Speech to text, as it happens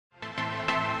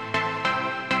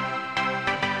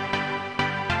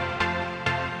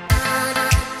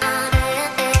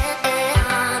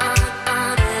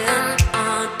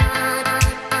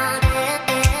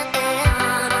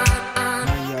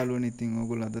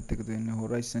අදත් එකතු වෙන්නේ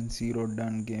Horizon Zero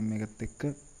Dawn game එකත් එක්ක.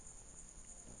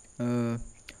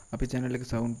 අපේ channel එක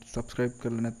subscribe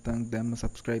කරලා නැත්නම් දැන්ම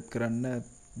subscribe කරන්න,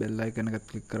 bell icon එකත්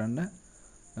click කරන්න.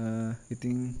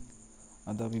 ඉතින්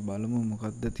අද අපි බලමු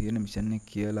මොකක්ද තියෙන mission එක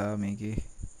කියලා මේකේ.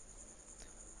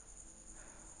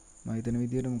 මම හිතන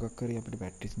විදියට මොකක් හරි අපිට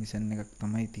practice mission එකක්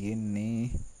තමයි තියෙන්නේ.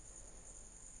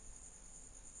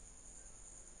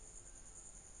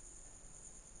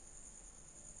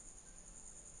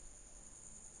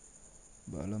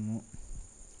 බලමු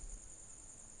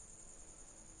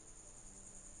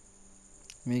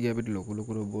මේක අපිට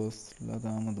ලොකු රොබෝස්ලා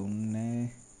තාම දුන්නේ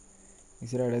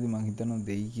ඉස්සරහටදී මං හිතනවා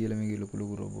දෙයි කියලා මේකේ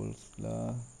ලොකු රොබෝස්ලා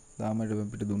තාම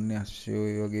අපිට දුන්නේ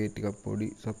අශ්වයෝ වගේ ටිකක් පොඩි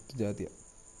සත්තු జాතියක්.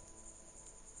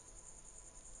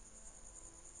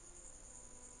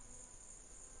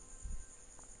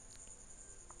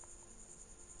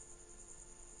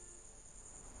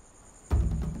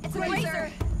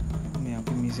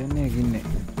 මිෂන් එකක් ඉන්නේ.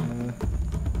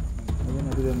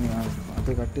 අපි දැන් මේ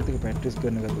අපේ කට්ටියත් එක්ක ප්‍රැක්ටිස්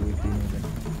කරන ගතුයි තියෙන්නේ.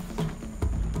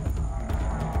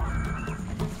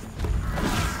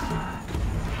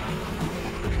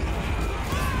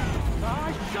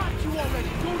 I shot you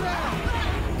already. Go down.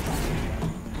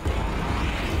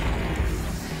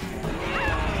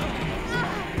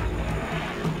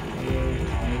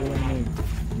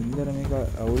 ඉන්දර මේක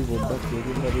අවුල් පොඩ්ඩක්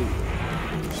ඒකෙන් අපි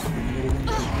ඉන්දරකින්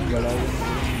බලාගෙන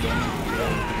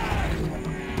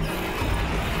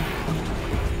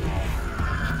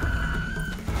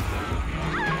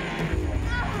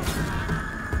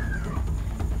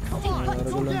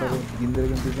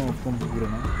ගින්දරකින් තිබුණ ඔක්කොම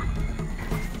පුරනවා.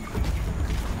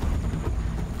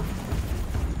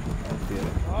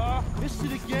 This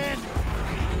shit again.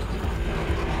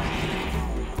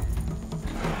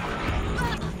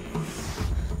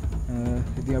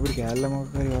 ඉතින් අපිට කෑල්ල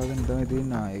මොකක් හරි වගේ තමයි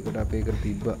තියෙන්නේ. ඒකට අපේ එකට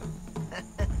තිබ්බා.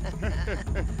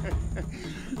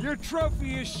 Your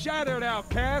trophy is shattered,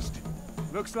 outcast.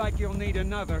 Looks like you'll need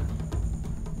another.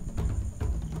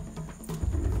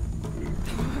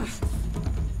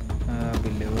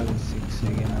 Level 6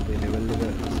 again. Level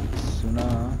 6 suna.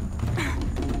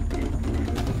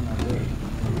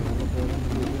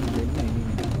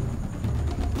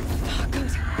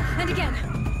 Good. And again.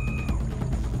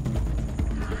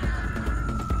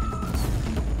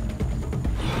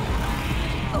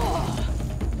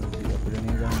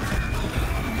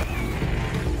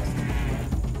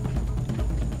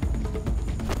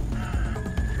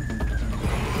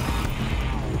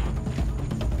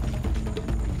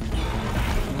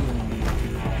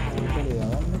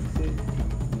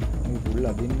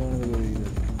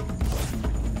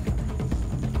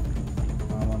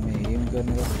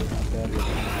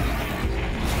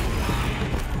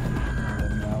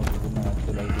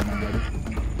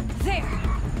 There.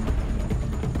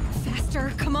 Faster,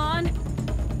 come on.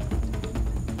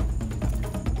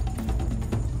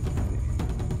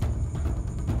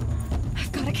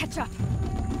 I've got to catch up.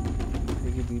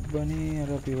 ඒක තිබ්බනේ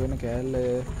අර අපි වෙන කෑල්ල.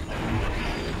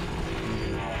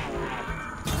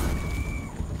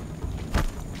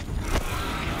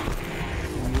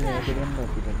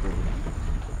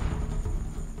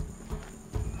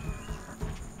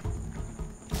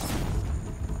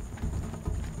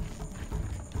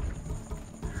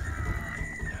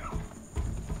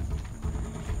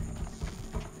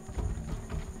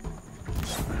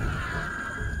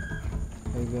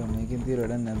 මේකෙන් තියලා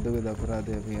වැඩක් නැද්ද ඔය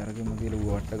අපරාධය අපි අරගෙම තියලා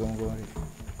වට්ටගමුකෝ වගේ.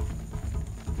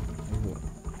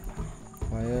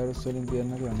 ෆයර්ස් වලින්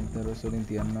තියන්නකෝ අනිත් අරස් වලින්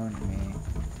තියන්න ඕනේ මේ.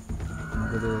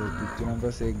 මොකද පිච්චුනම්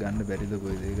පස්සේ ඒක ගන්න බැරිද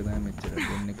කොයිද? ඒක තමයි මෙච්චර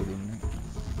දෙන්නෙක් දුන්නේ.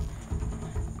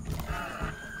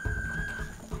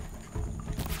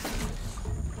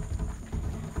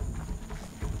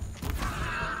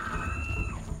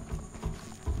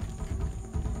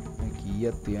 මේ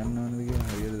කීයක් තියන්න ඕනද කියලා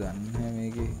හරියට දන්නේ නැහැ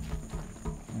මේකේ.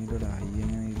 ඊට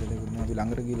හයියෙන් ඉතල කරනවා අපි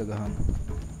ළඟට ගිහලා ගහන්න.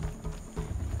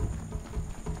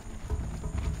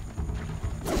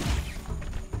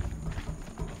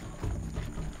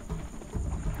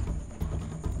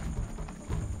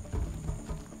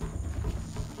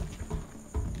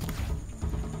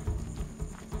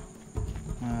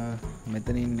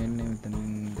 මෙතනින් එන්නේ මෙතනින්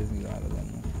ඉඳන් ගාලා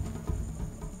ගන්න.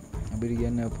 අපිට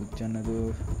කියන්නේ පුච්චන්න නේද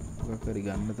මොකක් හරි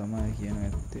ගන්න තමයි කියන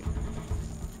ඇත්තේ.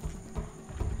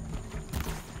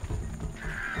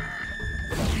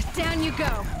 Down you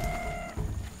go.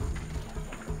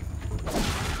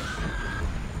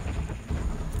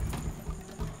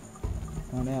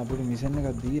 අනේ අපිට මිෂන්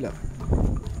එකක් දීලා.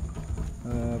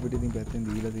 අපිට ඉතින් පැත්තෙන්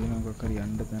දීලා තියෙනවා මොකක් හරි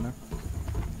යන්න තැනක්.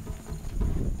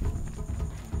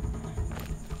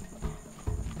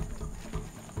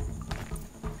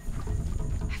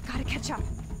 I've got to catch up.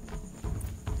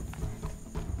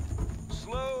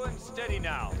 Slow and steady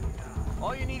now.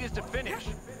 All you need is to finish.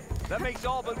 That makes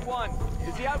all but one.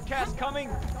 Is the outcast coming?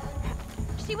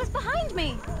 She was behind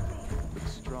me.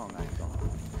 Looks strong, I thought.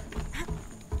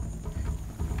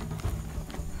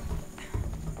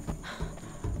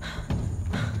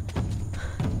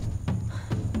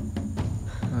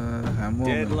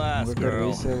 Dead last,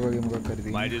 girl.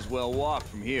 Might as well walk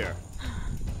from here.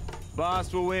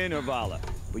 Boss will win, or Vala,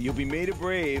 but you'll be made a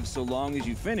brave so long as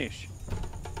you finish.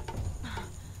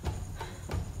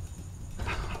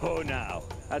 Oh, now.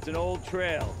 That's an old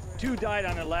trail. 2 died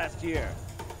on it last year.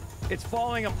 It's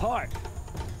falling apart.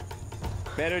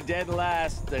 Better dead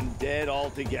last than dead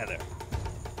altogether.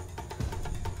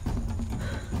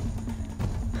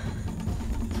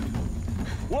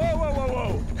 Whoa, whoa, whoa,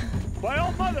 whoa! My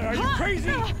old mother, are you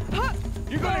crazy?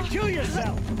 You're gonna kill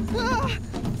yourself!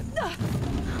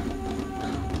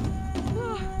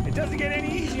 It doesn't get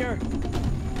any easier!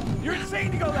 You're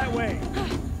insane to go that way!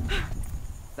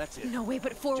 That's it. No way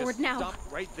but forward Just now. stop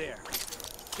right there.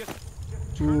 Just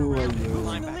turn around and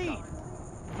climb back up.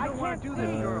 I can't do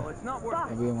this, girl. It's not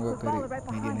worth it. අපි මොකක් කරේ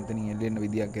මේකෙන් එතනින් එල්ලෙන්න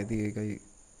විදියක් ඇති ඒකයි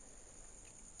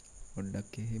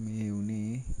පොඩ්ඩක් එහෙම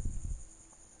වුණේ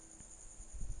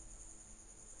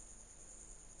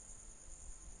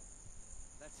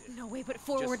No way but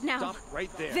forward Just now. stop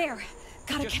right there. There.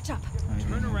 Gotta Just catch up.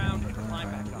 Turn around and climb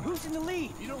back up. Who's in the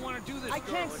lead? You don't want to do this, I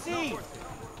girl. can't It's see. not worth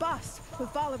it. Boss, with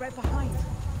Vala right behind.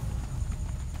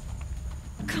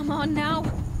 Come on now.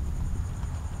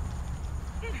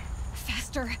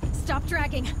 Faster. Stop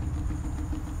dragging.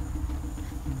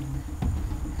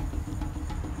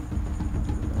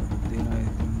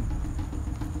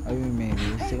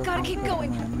 Gotta keep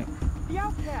going. The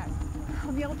outcast.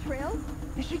 On the old trail?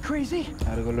 Is she crazy?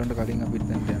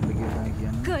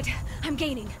 Good. I'm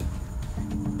gaining.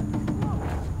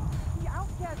 The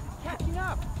outcast is catching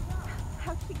up.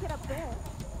 How'd she get up there?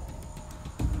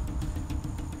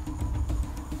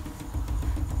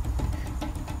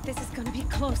 This is gonna be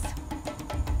close.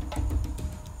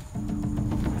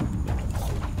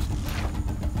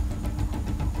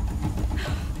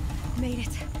 Made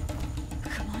it.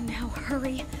 Come on now,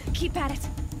 hurry. Keep at it.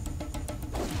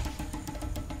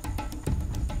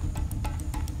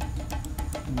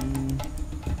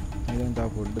 දැන් තා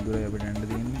පොඩ්ඩ දුරයි අපිට යන්න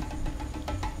තියෙන්නේ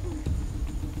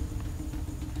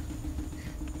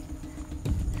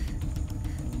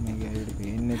මේක හරියට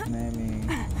පේන්නෙත් නෑ මේ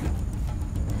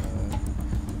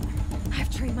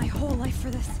I've trained my whole life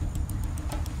for this.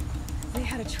 They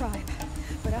had a tribe,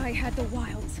 but I had the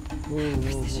wilds.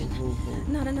 Precision.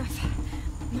 Not enough.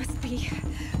 Must be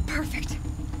perfect.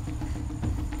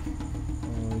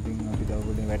 ඉතින් අපි තව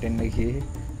පොඩ්ඩක් වැටෙන්න ගියේ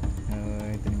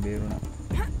එතනින් බේරුණා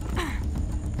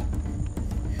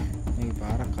මේ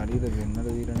පාරක් හරියට වෙන්නද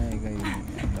දීලා නෑ ඒකයි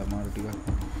අමාරු ටිකක්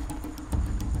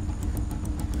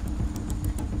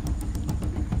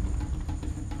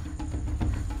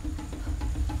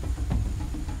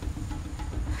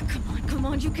Come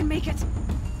on, you can make it.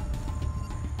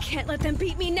 Can't let them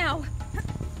beat me now.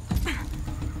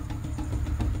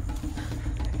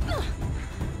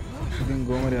 ඉතින්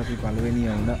ගෝමරේ අපි පළවෙනිය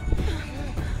වුණා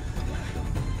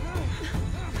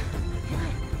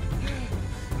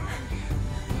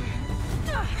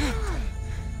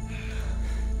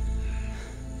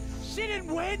She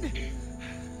didn't win!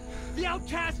 The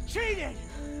outcast cheated!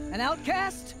 An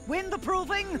outcast? Win the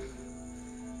proving?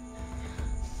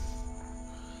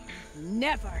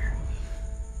 Never.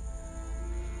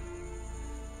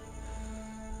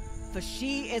 For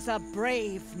she is a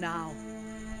brave now.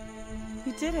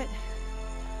 You did it.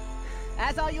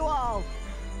 As are you all.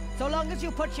 So long as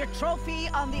you put your trophy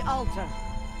on the altar.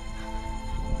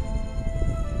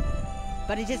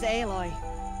 But it is Aloy.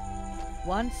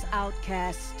 Once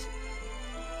outcast,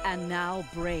 and now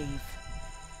brave,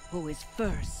 who is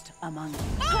first among you.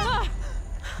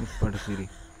 ඉප්පට සිරි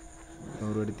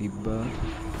කවුරුහරි තිබ්බා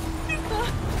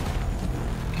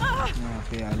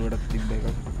අපේ යාළුවටත් තිබ්බ එකක්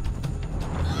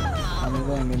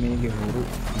අනිවා මේකේ හොරු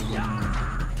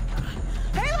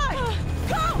Aloy!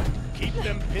 Go! Keep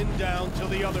them pinned down till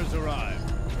the others arrive.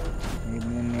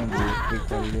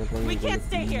 We can't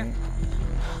stay here.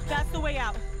 That's the way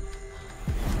out.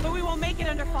 But we won't make it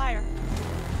under fire.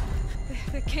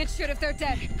 They can't shoot if they're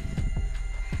dead.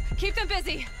 Keep them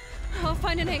busy. I'll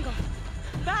find an angle.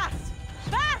 Fast!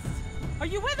 Fast! Are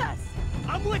you with us?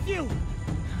 I'm with you!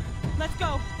 Let's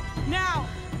go. Now!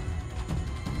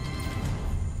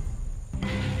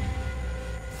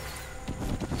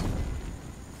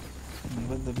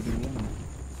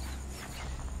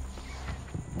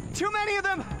 Too many of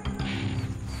them!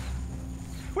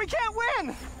 We can't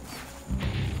win!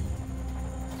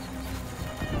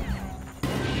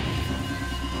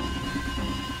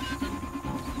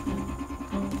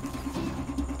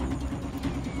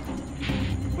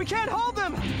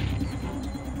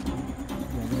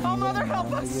 Mother,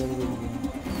 help us!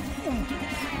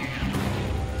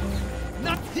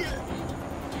 Not here!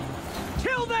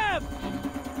 Kill them!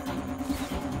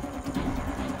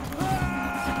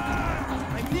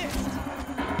 I missed!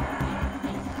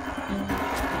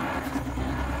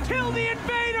 Kill the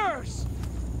invaders!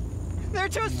 They're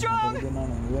too strong!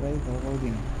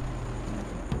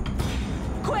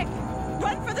 Quick!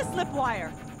 Run for the slip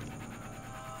wire!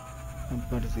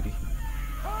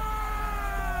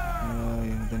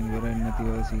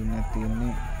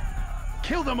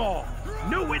 Kill them all!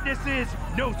 No witnesses,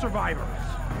 no survivors!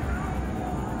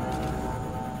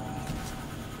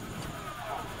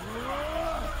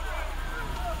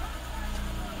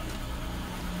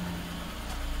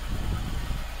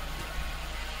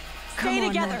 Stay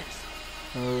together!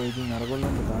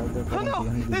 Oh no!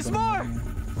 There's more!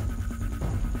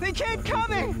 They keep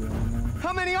coming!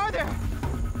 How many are there?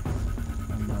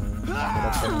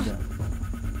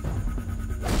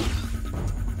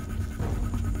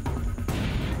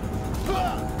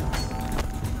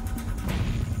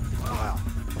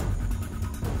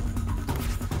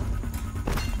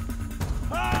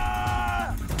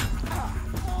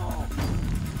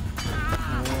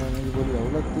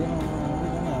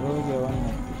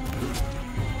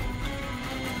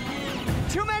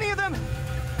 Too many of them!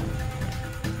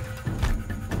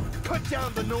 Cut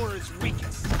down the Nora's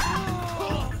weakest!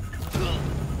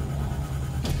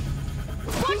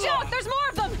 Watch out! There's more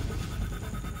of them!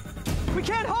 We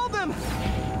can't hold them!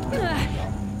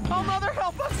 Oh, Mother,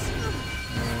 help us!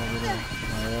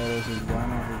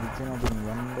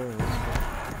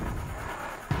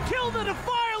 Kill the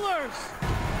defilers!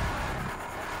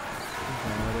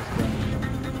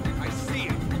 I see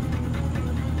it!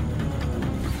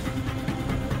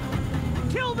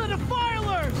 Kill the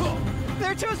defilers!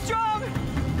 They're too strong!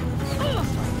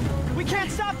 We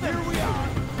can't stop them! Here we are!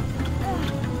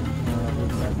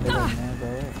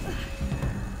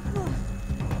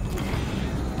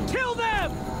 Kill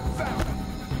them! Found them!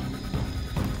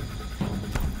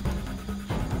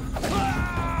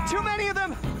 Too many of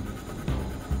them!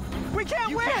 We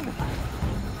can't win!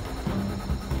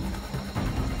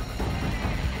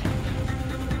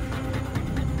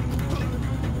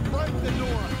 Fight the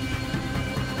Nora!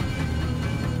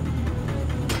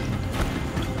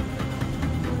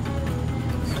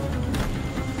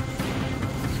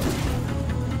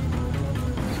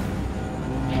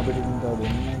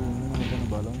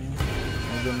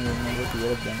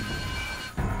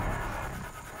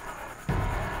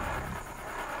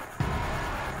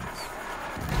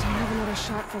 Don't have another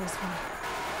shot for this one.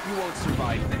 You won't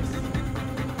survive this.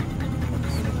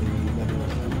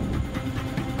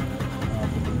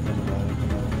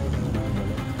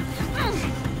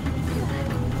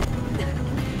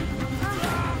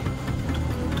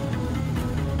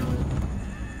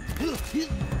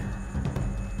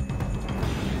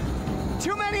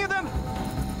 Too many of them!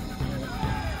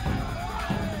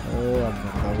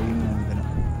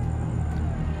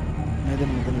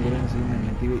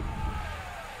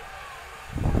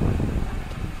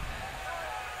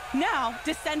 Now,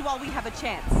 descend while we have a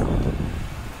chance.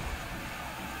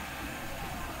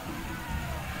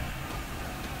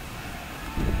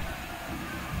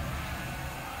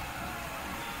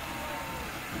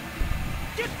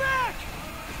 Get back!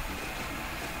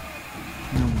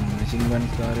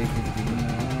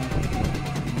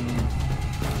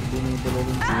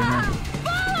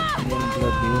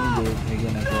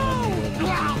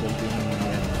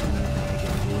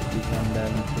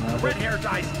 Red hair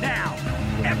dies now!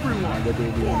 Everyone,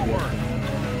 forward!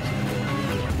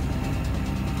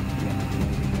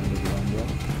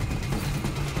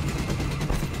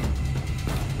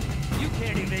 You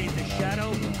can't evade the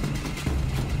shadow.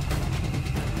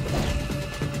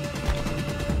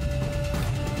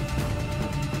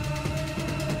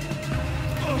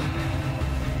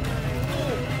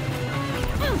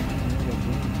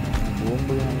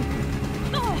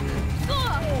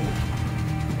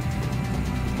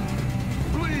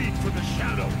 Bleed for the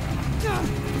shadow!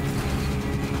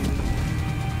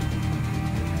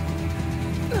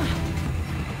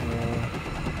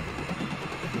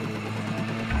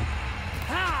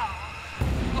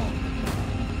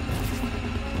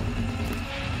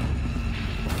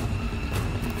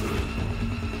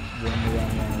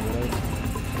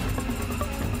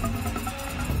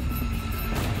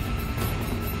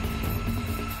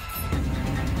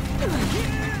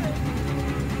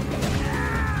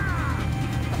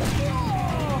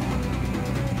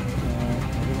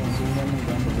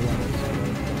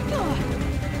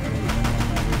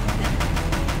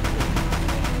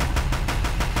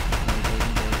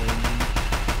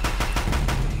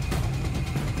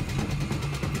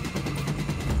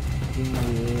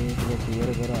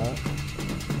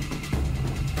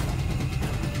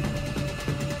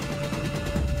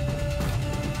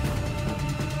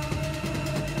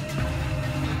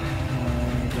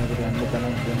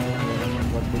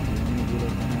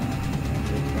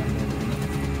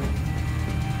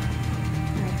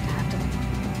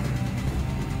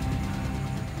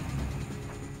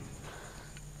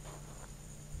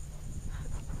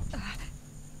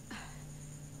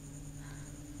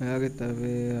 එයාගෙත්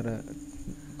අපේ අර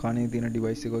කනේ තියෙන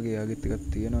device එක වගේ එයාගෙත් එකක්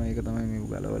තියෙනවා. ඒක තමයි මේ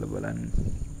ගලවලා බලන්නේ.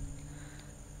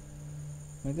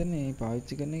 මම හිතන්නේ මේ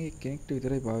පාවිච්චි කරන එක කෙනෙක්ට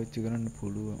විතරයි පාවිච්චි කරන්න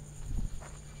පුළුවන්.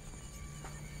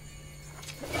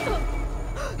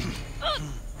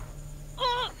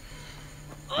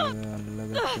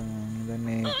 අල්ලගත්තා මම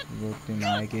දන්නේ ගොත්තේ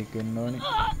නායකයෙක් වෙන්න ඕනේ.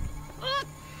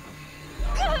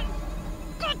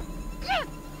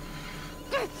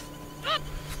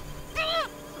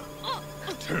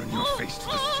 Turn your face to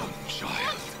the sun,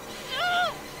 child.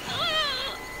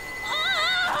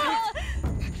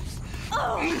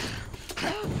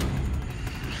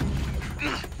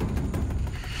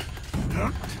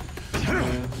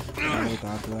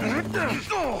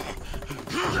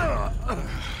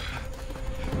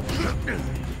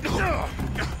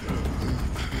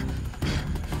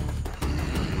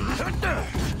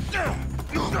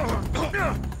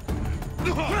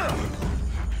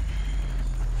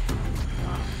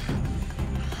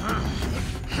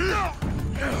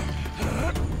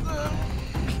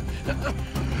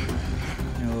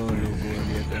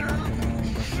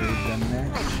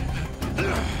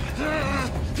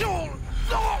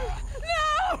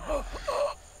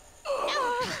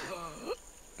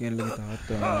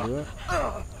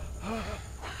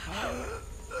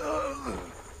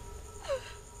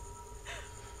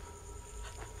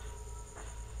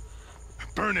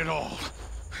 Burn it all,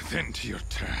 then to your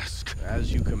task.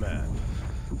 As you command.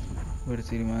 What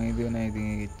cinema is doing? I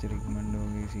think it's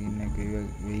recommended. Scene එක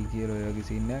වෙයි කියලා ඔයගේ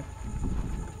scene එක.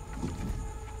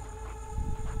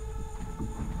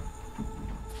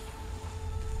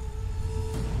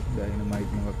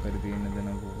 Dynamite මොකක් හරි තියෙන දන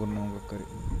කොරන මොකක් හරි.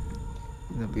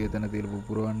 ඉතින් අපි එතන තියලා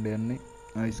පුපුරවන්න යන්නේ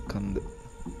අයිස් කන්ද.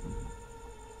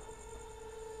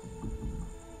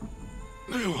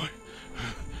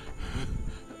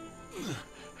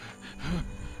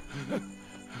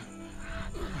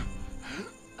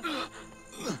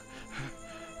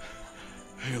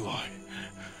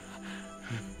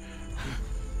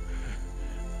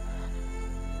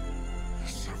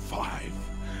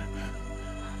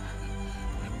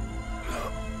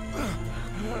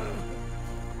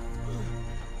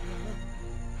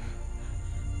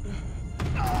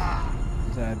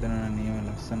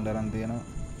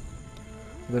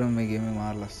 මේ ගේම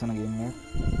මාර ලස්සන ගේම් එකක්.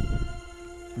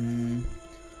 මම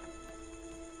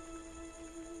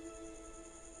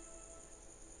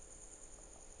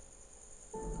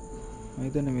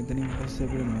හිතන්නේ මෙතනින් පස්සේ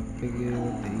අපිට මැප් එකේ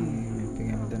දෙයි මැප් එකේ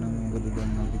හැමතැනම මොකද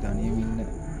දැන් අපි තනියම ඉන්න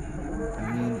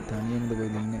තනියමද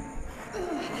කොහෙද ඉන්නේ?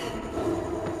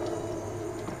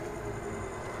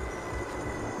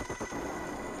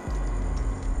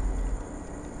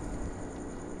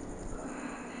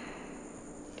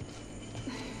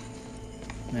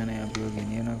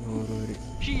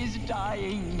 She is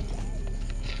dying.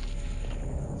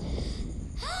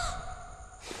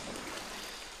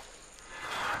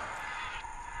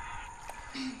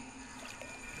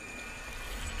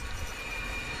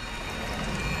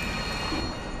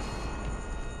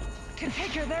 To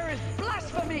take her there is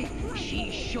blasphemy.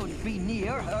 She should be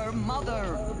near her mother.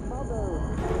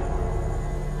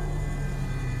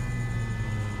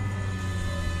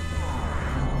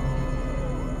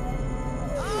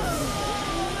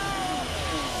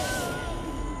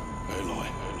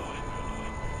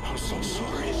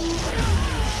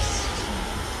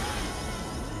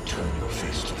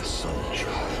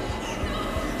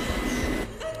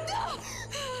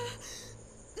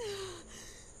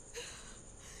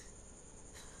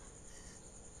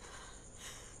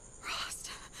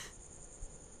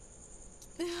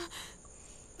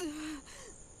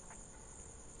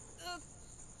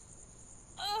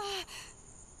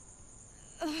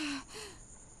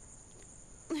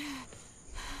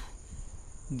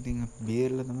 ඉතින් අපි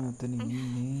බේරලා තමයි අතන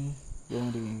ඉන්නේ.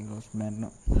 කොහොමද රොස්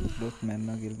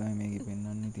මැන්නා කියලා තමයි මේකේ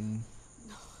පෙන්වන්නේ. ඉතින්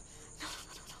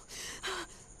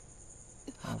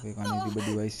අපේ කනේ තිබ්බ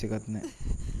ඩිවයිස් එකක් නැහැ.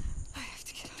 I have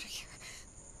to get out of here.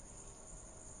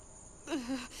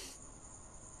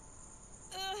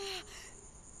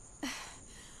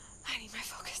 I need my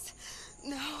focus.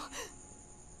 No.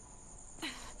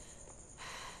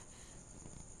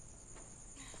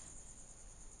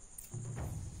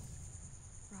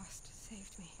 Rost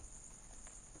saved me.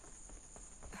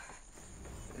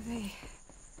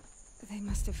 They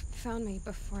must have found me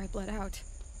before I bled out.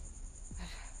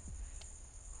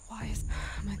 Why is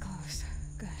my clothes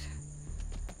good?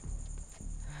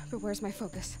 But where's my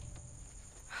focus?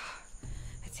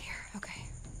 It's here. Okay.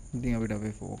 ඉතින් අපිට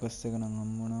අපේ focus එක නම්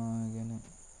හම්බුණා කියන්නේ.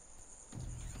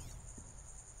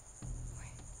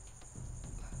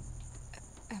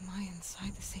 Am I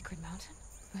inside the sacred mountain?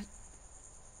 But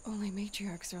only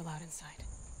matriarchs are allowed inside.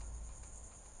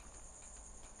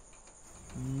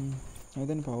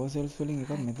 එතන power cells වලින්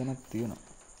එකක් මෙතනක් තියෙනවා.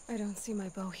 I don't see my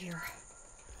bow here.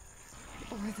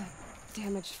 Or the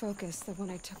damaged focus, the one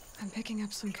I took. I'm picking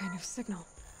up some kind of signal.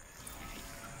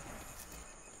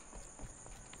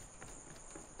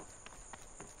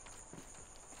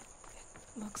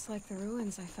 It looks like the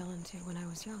ruins I fell into when I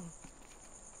was young.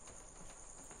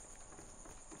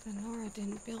 The Nora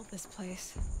didn't build this place.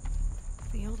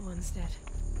 The old ones did.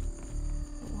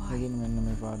 But why? ඉතින් මෙන්න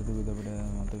මේ පාර දුවද අපිට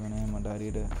මතක නැහැ මට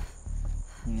හරියට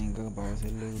මේක power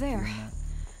cell එක There.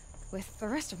 With the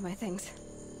rest of my things.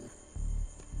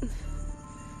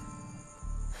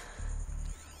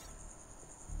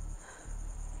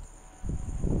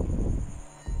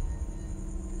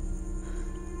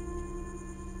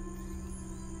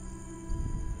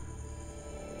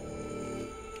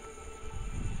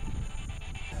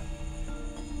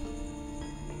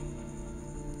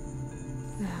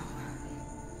 Now,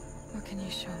 what can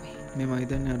you show me? මේ මම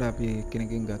හිතන්නේ අර අපි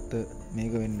කෙනකින් ගත්ත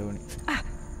මේක වෙන්න ඕනේ.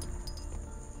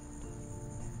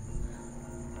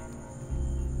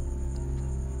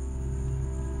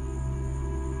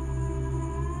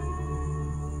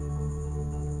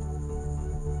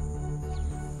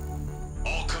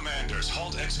 All commanders,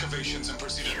 halt excavations and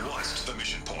proceed at once to the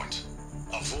mission point.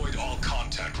 Avoid all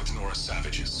contact with Nora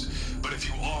savages. But if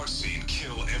you are seen,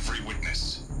 kill every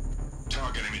witness.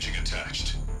 Target imaging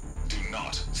attached. Do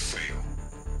not fail.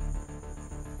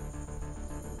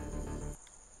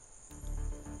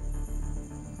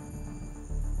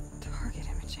 Target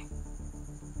imaging.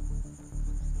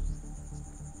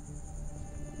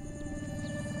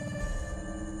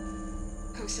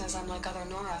 Who says I'm like other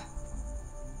Nora?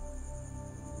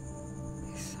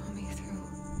 They saw me through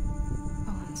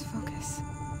Owen's focus.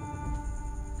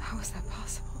 How is that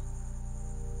possible?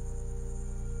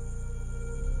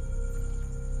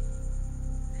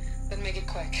 Then make it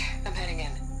quick. I'm heading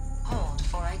in. Hold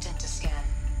for identiscan.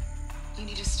 You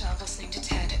need to stop listening to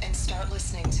Ted and start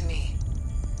listening to me.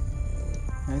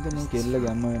 මම හිතන්නේ කෙල්ල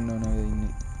ගැම්ම වෙන්න ඕන ඔය ඉන්නේ.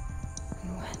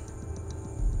 And when?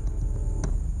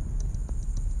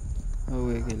 ඔව්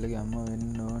ඒ කෙල්ලගේ අම්මා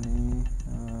වෙන්න ඕනේ.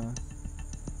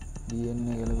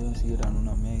 DNA ගැලපෙන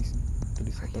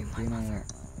 99%ක් තියෙනවා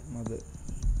මද.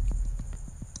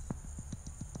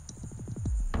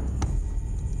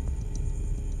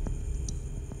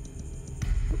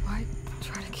 Why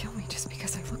try to kill me just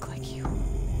because I look like you?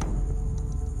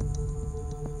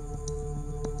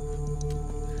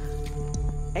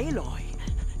 Aloy,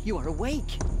 you are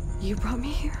awake. You brought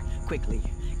me here? Quickly,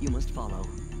 you must follow.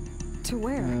 To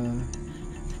where?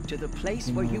 To the place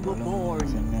where you were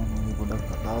born. ගොඩක්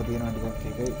කතාව තියෙනවා ටිකක්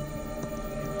එකයි.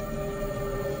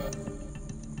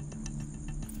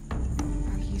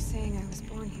 Are you saying I was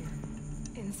born here?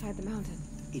 Inside the mountain?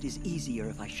 It is easier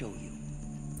if I show you.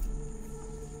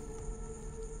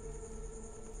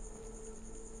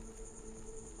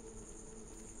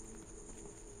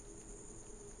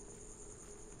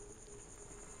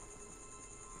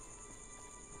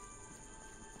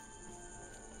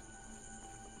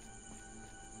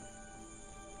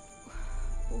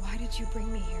 Why did you bring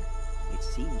me here? It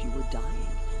seemed you were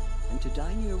dying, and to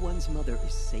die near one's mother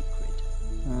is sacred.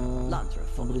 Lantra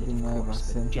followed it, of course,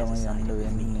 but Jez decided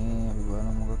with me. අපි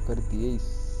බලමු මොකක් හරි තියෙයි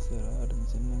ඉස්සරහට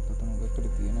mission එක කතා මොකක් හරි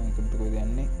තියෙනවා ඒකට කොහෙද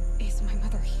යන්නේ? Is my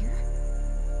mother here?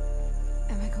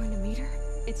 Am I going to meet her?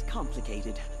 It's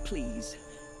complicated. Please,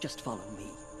 just follow me.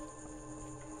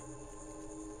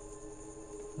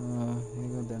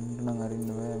 ඒක දැන් නම් අරින්න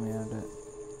බෑ මෙයාට.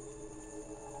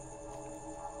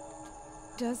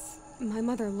 Does my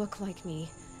mother look like me,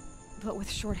 but with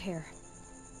short hair?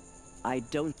 I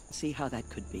don't see how that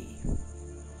could be.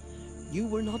 You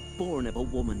were not born of a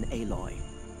woman, Aloy.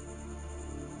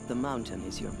 The mountain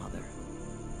is your mother.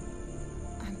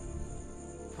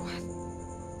 What?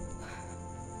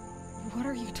 What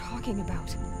are you talking about?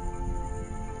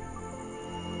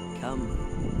 Come.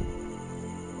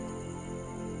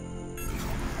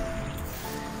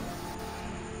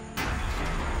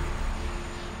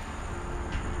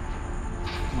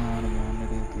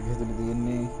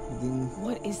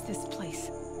 What is this place?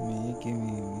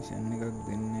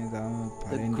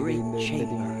 The great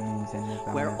chamber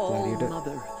where All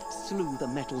Mother slew the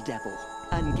metal devil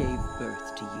and gave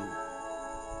birth to you.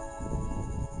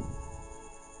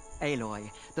 Aloy,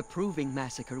 the Proving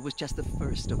Massacre was just the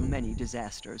first of many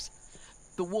disasters.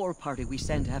 The war party we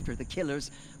sent after the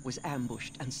killers was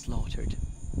ambushed and slaughtered.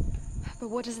 But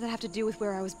what does that have to do with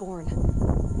where I was born?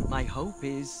 My hope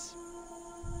is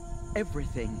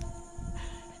everything.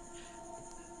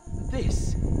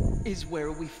 This is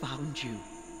where we found you.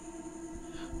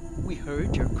 We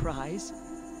heard your cries,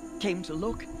 came to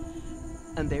look,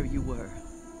 and there you were.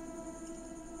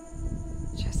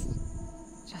 Just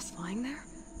Just lying there?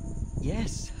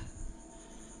 Yes.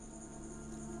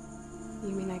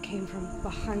 You mean I came from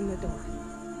behind the door?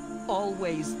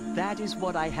 Always, that is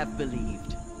what I have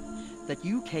believed. That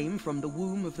you came from the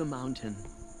womb of the mountain.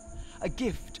 A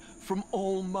gift from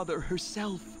All Mother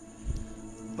herself.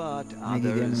 But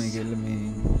others...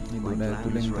 My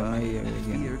plans were I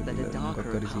feared that a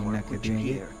darker power would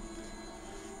appear.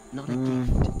 Not a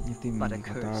gift, but a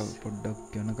curse.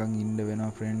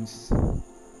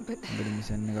 But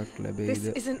this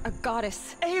isn't a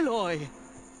goddess. Aloy!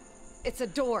 It's a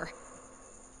door.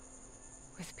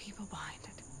 With people behind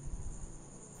it.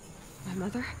 My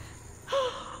mother?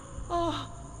 Oh.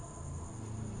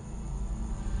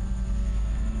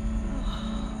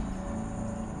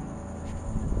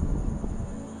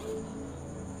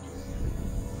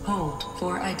 Hold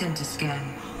for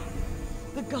identiscan.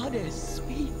 The goddess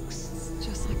speaks. It's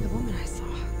just like the woman I saw.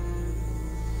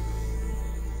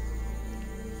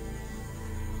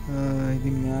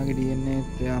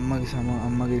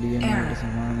 Error.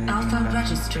 Alpha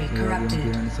registry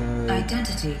corrupted.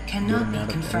 Identity cannot be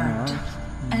confirmed.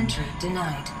 Entry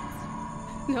denied.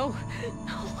 No,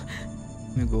 no.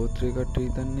 මේ ගෝත්‍රය කට්ටිය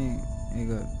හිතන්නේ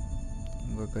ඒක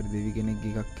මොකක් හරි දෙවි කෙනෙක්ගේ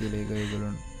එකක් කියලා ඒක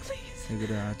ඒගොල්ලෝ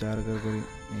ඒකට ආචාර කර කර ඒ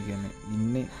කියන්නේ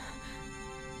ඉන්නේ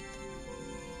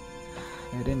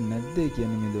හැරෙන්නේ නැද්ද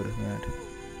කියන්නේ මේ දොර මෙයාට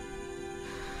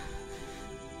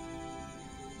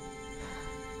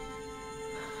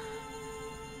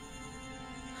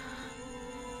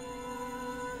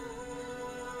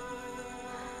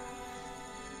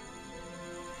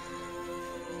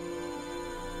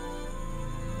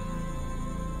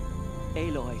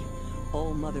Aloy,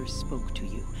 All Mother spoke to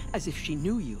you, as if she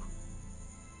knew you.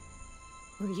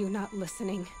 Were you not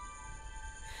listening?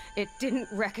 It didn't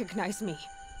recognize me.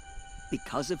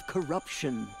 Because of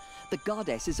corruption. The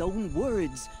goddess's own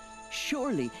words.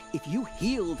 Surely, if you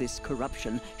heal this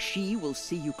corruption, she will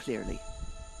see you clearly.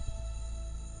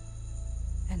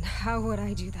 And how would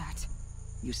I do that?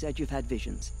 You said you've had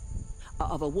visions.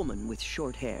 Of a woman with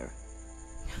short hair.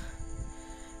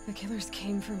 The killers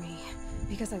came for me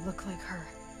because I look like her.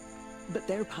 But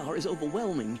their power is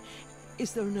overwhelming.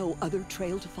 Is there no other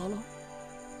trail to follow?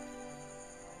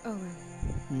 Oh,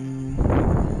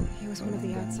 he was one of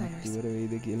the outsiders. The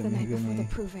night before the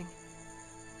proving.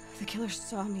 The killer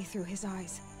saw me through his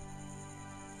eyes.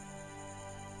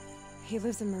 He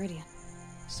lives in Meridian.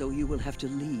 So you will have to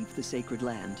leave the sacred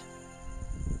land.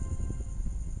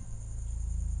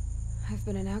 I've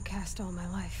been an outcast all my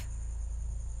life.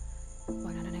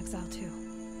 Why not an exile too?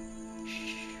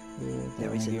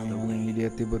 There is another way.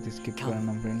 Come,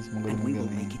 and we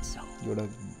will make it so.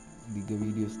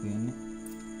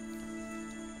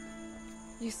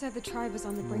 You said the tribe was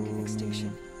on the brink of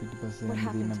extinction. What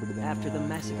happened? After the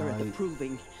massacre at the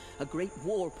Proving, a great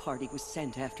war party was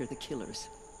sent after the killers.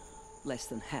 Less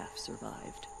than half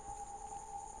survived.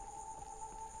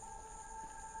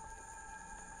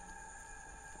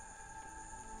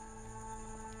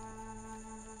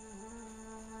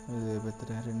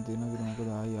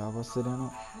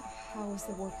 How was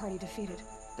the war party defeated?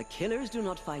 The killers do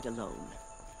not fight alone.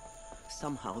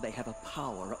 Somehow they have a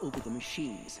power over the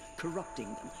machines, corrupting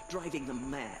them, driving them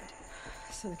mad.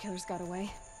 So the killers got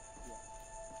away?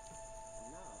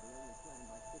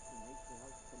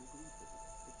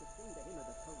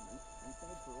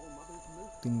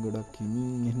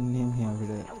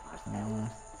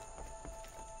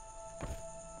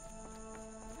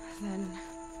 Then,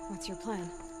 what's your plan?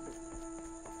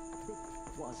 This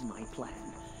was my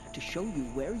plan. To show you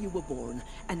where you were born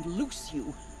and loose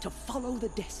you to follow the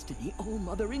destiny All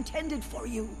Mother intended for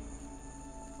you.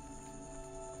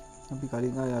 The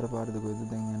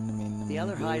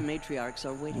other High Matriarchs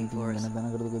are waiting for us.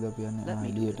 Let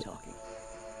me do the talking.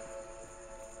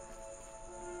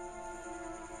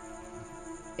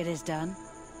 It is done?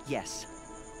 Yes.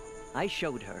 I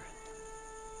showed her.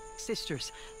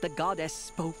 Sisters, the goddess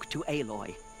spoke to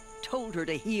Aloy. Told her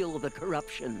to heal the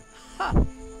corruption. Ha!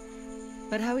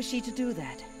 But how is she to do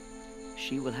that?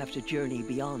 She will have to journey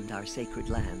beyond our sacred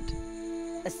land.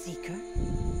 A seeker?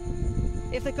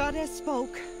 If the goddess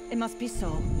spoke, it must be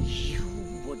so. You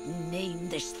would name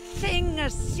this thing a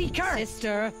seeker?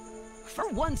 Sister! For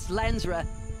once, Lansra,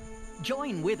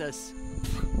 join with us.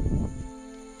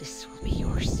 This will be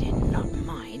your sin, not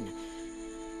mine.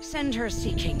 Send her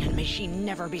seeking, and may she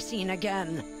never be seen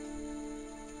again.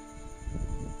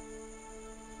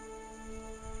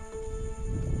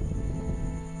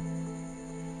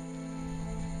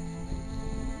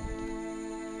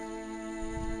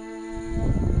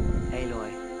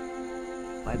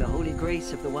 By the holy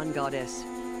grace of the one goddess,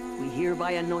 we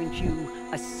hereby anoint you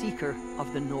a seeker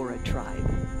of the Nora tribe.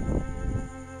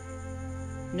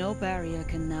 No barrier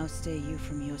can now stay you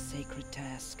from your sacred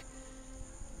task.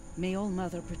 May All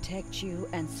Mother protect you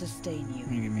and sustain you.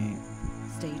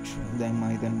 Stay true. දැන් මම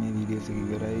හිතන්නේ මේ videos එක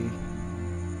ඉවරයි.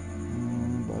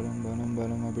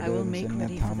 බලමු අපිට mission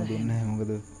එක තාම දුන්නේ නැහැ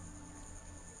මොකද?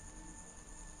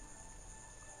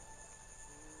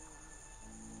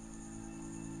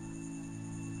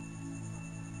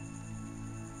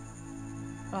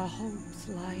 Our hopes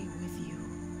lie with you.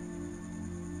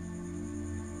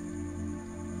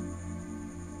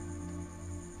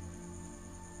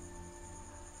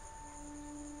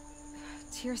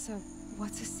 Tirsa,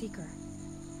 what's a seeker?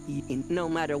 No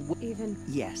matter what. Even.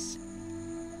 Yes.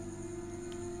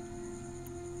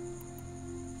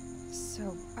 So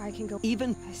I can go.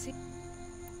 Even. I see.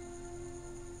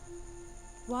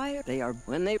 Why are they are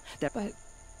when they. That, but.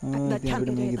 That can't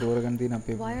be it.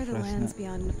 Why are the lands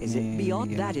beyond? Is it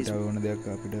beyond? That is. So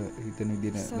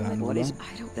what is?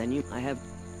 I don't. Then you. I have.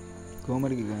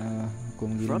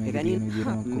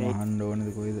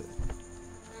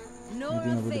 No,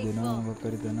 faithful.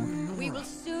 We will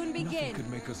soon begin. Could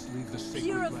make us leave the sacred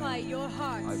Purify land. your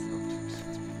hearts. I've looked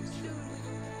since we were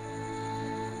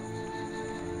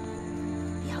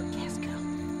The outcast girl.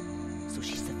 So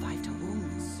she survived her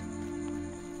wounds.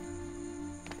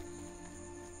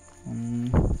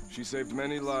 She saved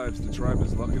many lives. The tribe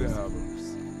is lucky to have her.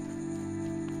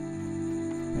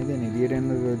 I think idiot and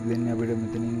then a bit of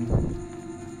methane.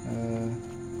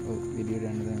 Idiot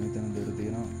and the methane,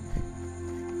 you know.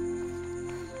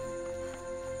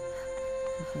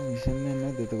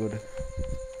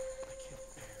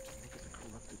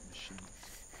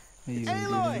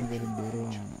 Aloy!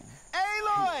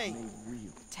 Aloy!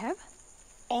 Teb?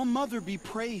 All Mother be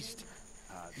praised.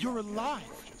 You're alive.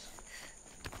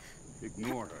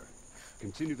 Ignore her.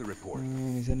 Continue the report.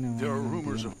 There are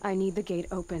rumors of... I need the gate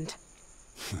opened.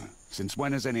 Since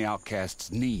when has any outcast's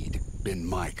need been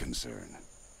my concern?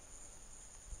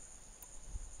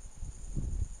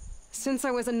 Since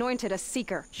I was anointed a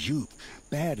seeker. You,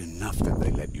 bad enough that they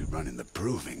let you run in the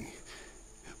proving.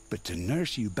 But to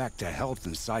nurse you back to health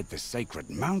inside the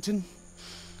sacred mountain?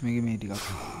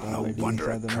 No wonder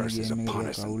a curse is upon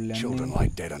us and children lie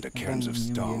dead under cairns of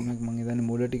stone.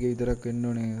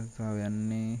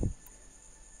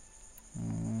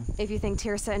 If you think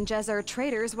Tirsa and Jezza are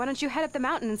traitors, why don't you head up the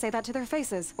mountain and say that to their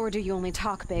faces? Or do you only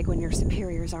talk big when your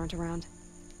superiors aren't around?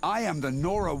 I am the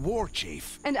Nora war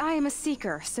chief. And I am a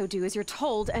seeker, so do as you're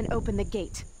told and open the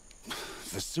gate.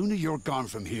 The sooner you're gone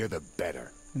from here, the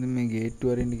better. Sorry,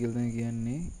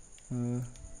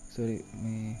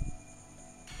 me.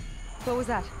 What was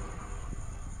that?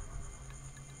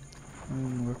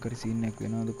 What can I see next?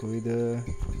 The COVID.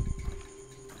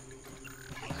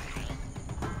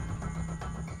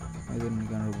 I didn't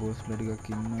get a boss. Let it go.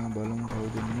 Balloon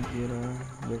powder. Nikira.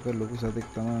 Look at Locus at the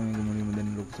Kama. Then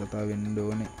looks at our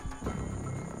window.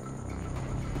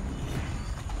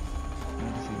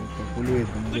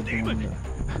 The demon!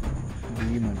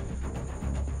 Demon.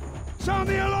 Sound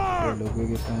the alarm!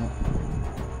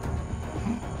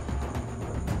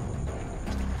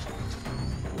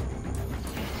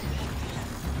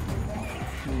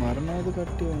 Marna the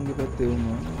party on the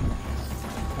Patino.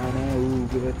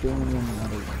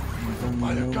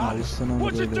 By the goddess,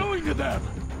 what's it doing to them?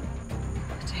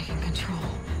 Taking control.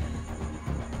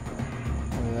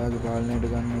 I have a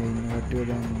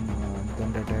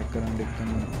then attack and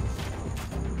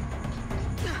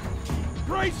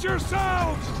brace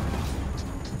yourselves!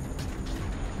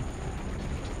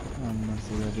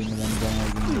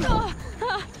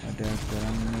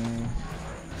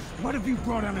 What have you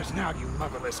brought on us now, you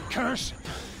motherless curse?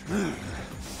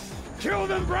 Kill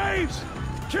them, Braves!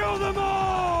 Kill them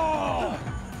all!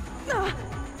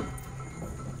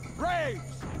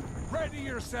 Braves! Ready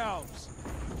yourselves!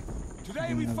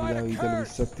 Today we fight a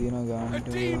curse! A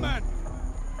demon!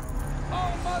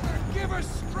 Oh, Mother, give her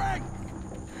strength!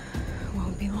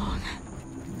 Won't be long.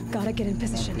 Gotta get in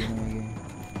position.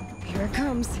 Here it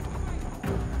comes.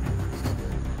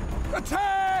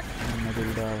 Attack!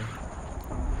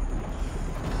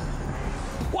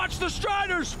 Watch the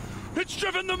Striders! It's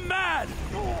driven them mad!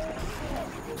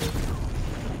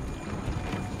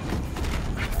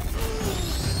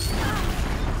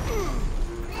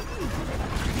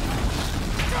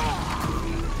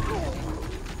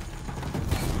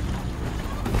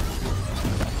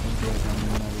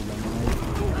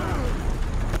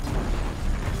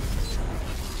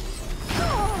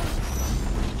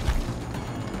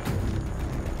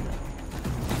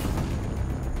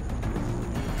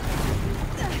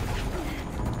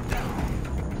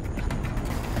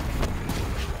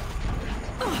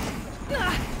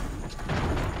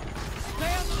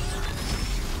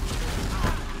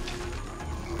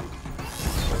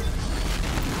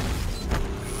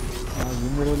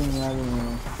 ගින්දර වලින් යාගේ මේ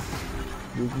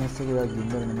weakness එක ගා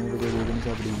ගින්දර නෙමෙයිද ඒක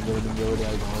නිසා අපිට ගින්දර වලින් ගාවට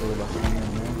ආයි හොරේ බස් ගන්න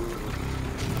ඕනේ.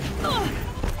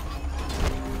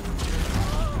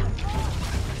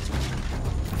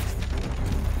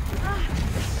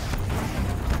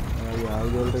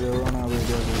 ආයුධවලට ගවන අපේ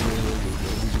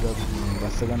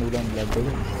බස්ස ගන්න පුළුවන් බ්ලඩ් එක.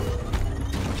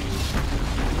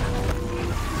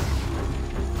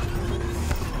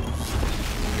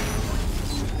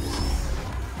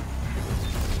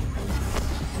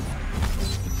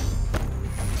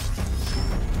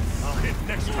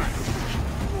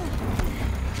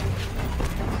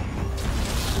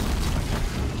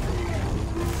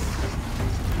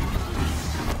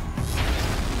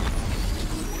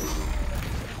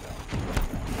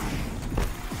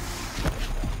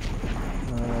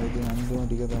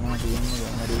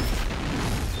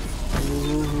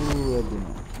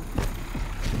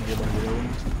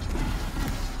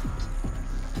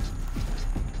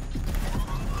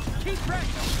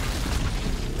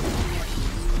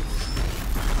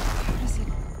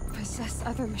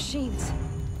 Other machines.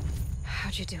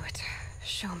 How'd you do it?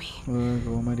 Show me.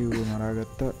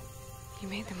 You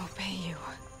made them obey you.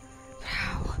 But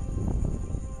how?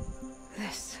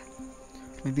 This.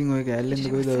 ඉතින් ඔය කැලෙන්ද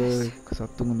කොයිද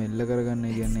සත්තුන්ව මෙල්ල කරගන්න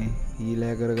කියන්නේ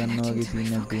හීලෑ කරගන්නවා වගේ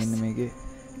සීන් එකක් තියෙන්නේ මේකේ.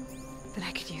 Then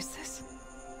I could use this.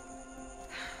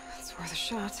 It's worth a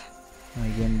shot. I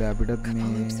කියන්නේ අපිටත්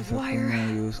මේ සත්තුන්ව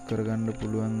යූස් කරගන්න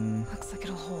පුළුවන්. Looks like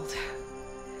it'll hold.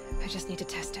 I just need to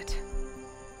test it.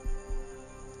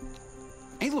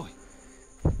 Aloy,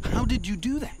 how did you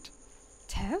do that?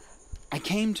 Tev? I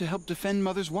came to help defend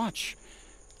Mother's Watch.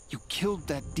 You killed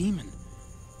that demon.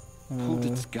 Pulled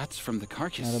its guts from the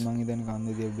carcass.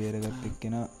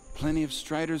 Plenty of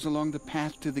striders along the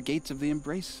path to the gates of the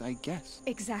Embrace, I guess.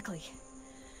 Exactly.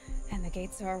 And the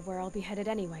gates are where I'll be headed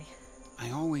anyway.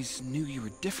 I always knew you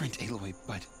were different, Aloy,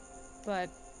 but... But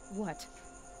what?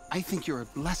 I think you're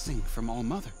a blessing from All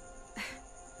Mother.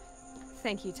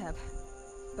 Thank you, Teb.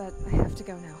 But I have to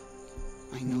go now.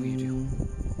 I know you do.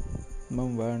 My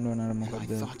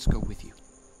thoughts go with you.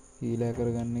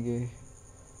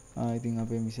 I think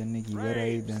අපේ mission එක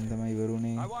ඉවරයි දැන් තමයි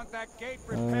ඉවරුනේ.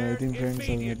 ඉතින් friends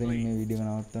අපි මෙතනින් මේ video එක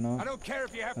නවත්තනවා.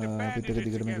 අපිත් එක්ක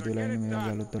දිගටම එකතු වෙලා ඉන්න මේ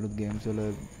වගේ අලුත් ගේම්ස් වල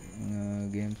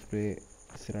ගේම්ස් ප්ලේ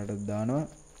ඉස්සරහට දානවා.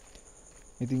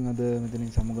 ඉතින් අද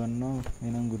මෙතනින් සමු ගන්නවා.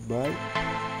 එහෙනම් goodbye.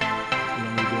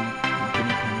 ඊළඟ වීඩියෝ